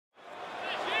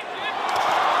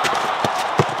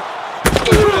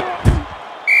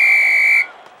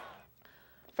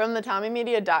From the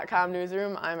TommyMedia.com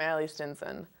newsroom, I'm Allie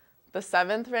Stinson. The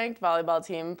 7th-ranked volleyball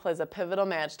team plays a pivotal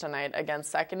match tonight against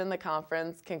second in the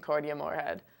conference, Concordia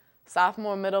Moorhead.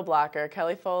 Sophomore middle blocker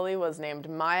Kelly Foley was named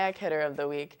MIAC Hitter of the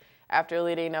Week after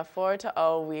leading a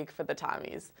 4-0 week for the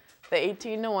Tommies. The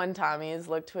 18-1 Tommies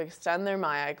look to extend their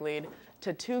MIAC lead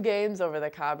to 2 games over the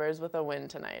Cobbers with a win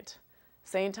tonight.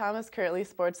 St. Thomas currently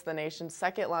sports the nation's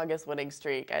second longest winning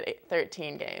streak at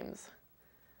 13 games.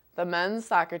 The men's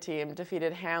soccer team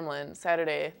defeated Hamlin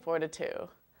Saturday 4-2.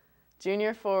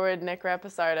 Junior forward Nick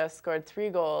Rapisarda scored 3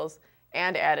 goals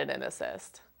and added an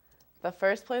assist. The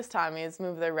first-place Tommies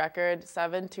moved their record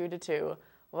 7-2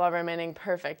 while remaining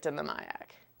perfect in the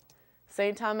MIAC.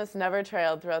 St. Thomas never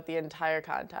trailed throughout the entire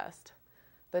contest.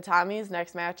 The Tommies'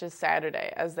 next match is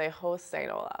Saturday as they host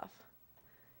St. Olaf.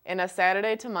 In a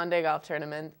Saturday to Monday golf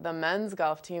tournament, the men's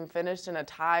golf team finished in a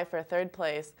tie for 3rd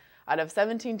place out of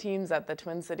 17 teams at the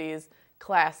Twin Cities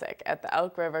Classic at the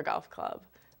Elk River Golf Club.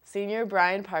 Senior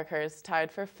Brian Parkhurst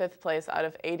tied for 5th place out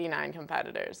of 89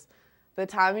 competitors. The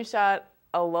Tommies shot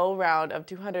a low round of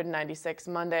 296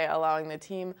 Monday, allowing the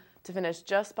team to finish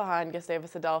just behind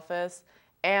Gustavus Adolphus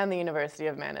and the University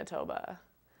of Manitoba.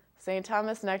 St.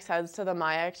 Thomas next heads to the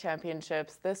MIAC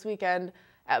Championships this weekend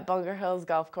at Bunker Hills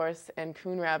Golf Course in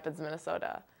Coon Rapids,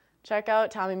 Minnesota. Check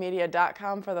out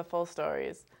TommyMedia.com for the full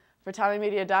stories. For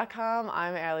TommyMedia.com,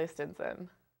 I'm Allie Stinson.